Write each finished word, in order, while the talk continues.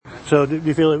So do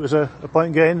you feel it was a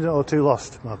point gained or 2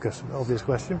 lost, Marcus? Obvious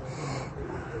question.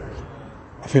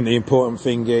 I think the important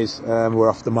thing is we're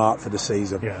off the mark for the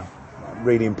season. Yeah.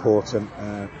 Really important.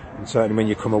 And certainly when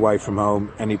you come away from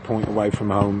home, any point away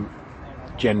from home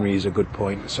generally is a good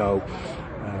point. So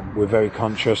we're very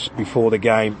conscious before the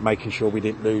game, making sure we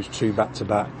didn't lose 2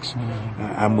 back-to-backs.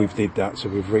 And we've did that, so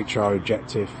we've reached our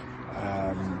objective.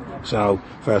 So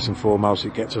first and foremost,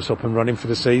 it gets us up and running for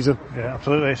the season. Yeah,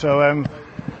 absolutely. So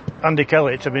Andy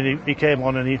Kellett, I mean, he came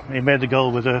on and he made the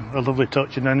goal with a lovely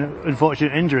touch, and then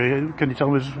unfortunate injury. Can you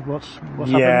tell us what's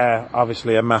happened? Yeah,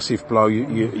 obviously a massive blow.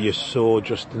 You saw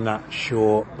just in that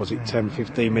short, was it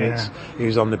 10-15 minutes? He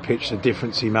was on the pitch, the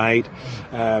difference he made.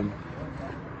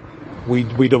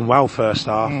 We done well first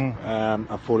half.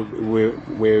 I thought we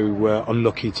were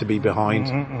unlucky to be behind.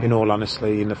 In all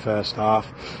honesty, in the first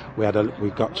half, we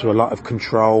got to a lot of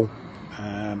control,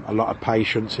 a lot of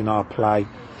patience in our play.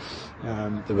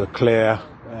 There were clear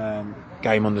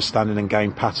game understanding and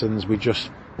game patterns. We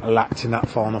just lacked in that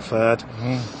final third.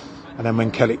 And then when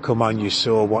Kellett come on, you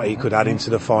saw what he could add into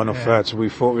the final third. So we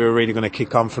thought we were really going to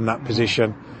kick on from that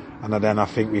position. And then I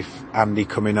think with Andy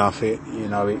coming off it,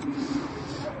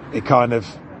 it kind of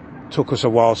took us a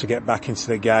while to get back into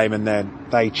the game, and then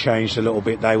they changed a little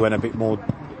bit. They went a bit more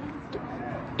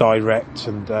direct,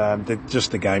 and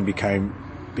the game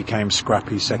became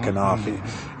scrappy. Second half,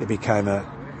 it became a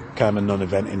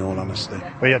non-event in all honesty.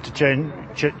 Well, you had to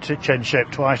change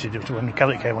shape twice. When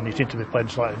Kellett came on, you seemed to be playing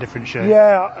slightly different shape.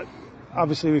 Yeah,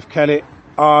 obviously with Kellett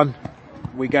on,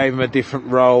 we gave him a different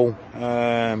role.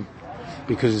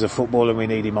 Because he's a footballer, we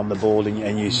need him on the ball,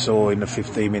 and you saw in the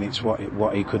 15 minutes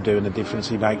what he could do and the difference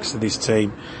he makes to this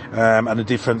team, and the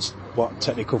difference what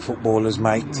technical footballers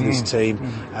make to this team.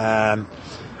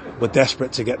 We're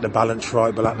desperate to get the balance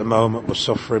right, but at the moment we're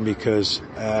suffering because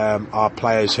our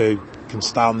players who can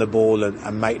stay on the ball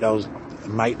and make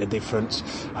the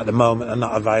difference at the moment are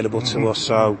not available to us.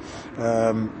 So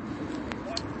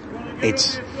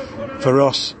it's for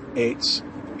us. It's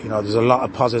there's a lot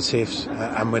of positives,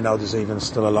 and we know there's even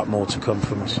still a lot more to come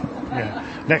from us. Yeah.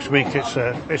 Next week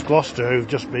it's Gloucester who've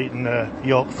just beaten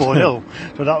York 4-0,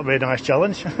 so that'll be a nice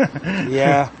challenge.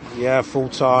 Yeah, full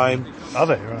time. Are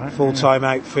they right? Full time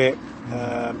outfit.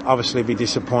 Obviously, be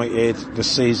disappointed. The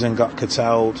season got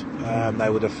curtailed. They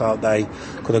would have felt they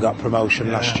could have got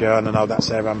promotion last year, and I know that's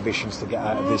their ambitions to get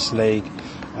out of this league.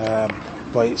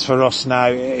 But it's for us now.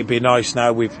 It'd be nice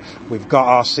now. We've got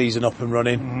our season up and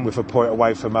running with a point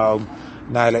away from home.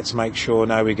 Now let's make sure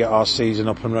now we get our season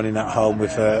up and running at home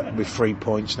with 3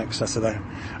 points next Saturday.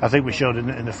 I think we showed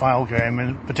in the final game,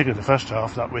 and particularly the first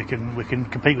half, that we can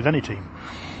compete with any team.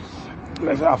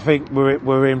 I think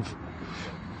we're in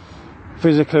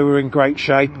physically we're in great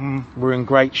shape. We're in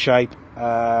great shape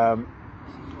for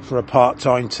a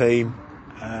part-time team.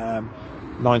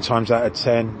 9 times out of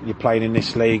 10, you're playing in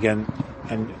this league, and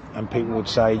people would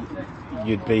say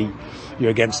you're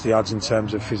against the odds in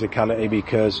terms of physicality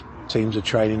because teams are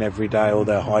training every day or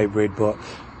they're hybrid. But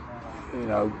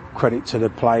credit to the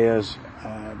players.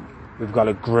 We've got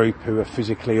a group who are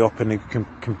physically up and who can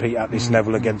compete at this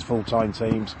level against full-time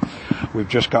teams. We've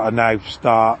just got to now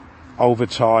start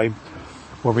overtime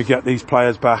when we get these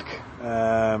players back.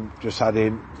 Just add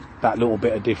in that little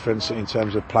bit of difference in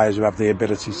terms of players who have the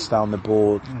ability to stay on the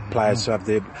board, players who have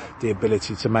the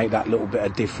ability to make that little bit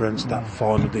of difference, that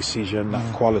final decision,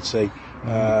 that quality,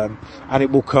 and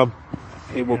it will come.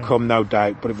 It will come, no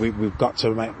doubt. But we've got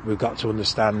to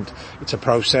understand it's a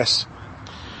process.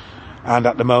 And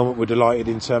at the moment, we're delighted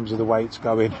in terms of the way it's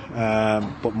going,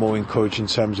 but more encouraged in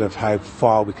terms of how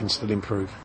far we can still improve.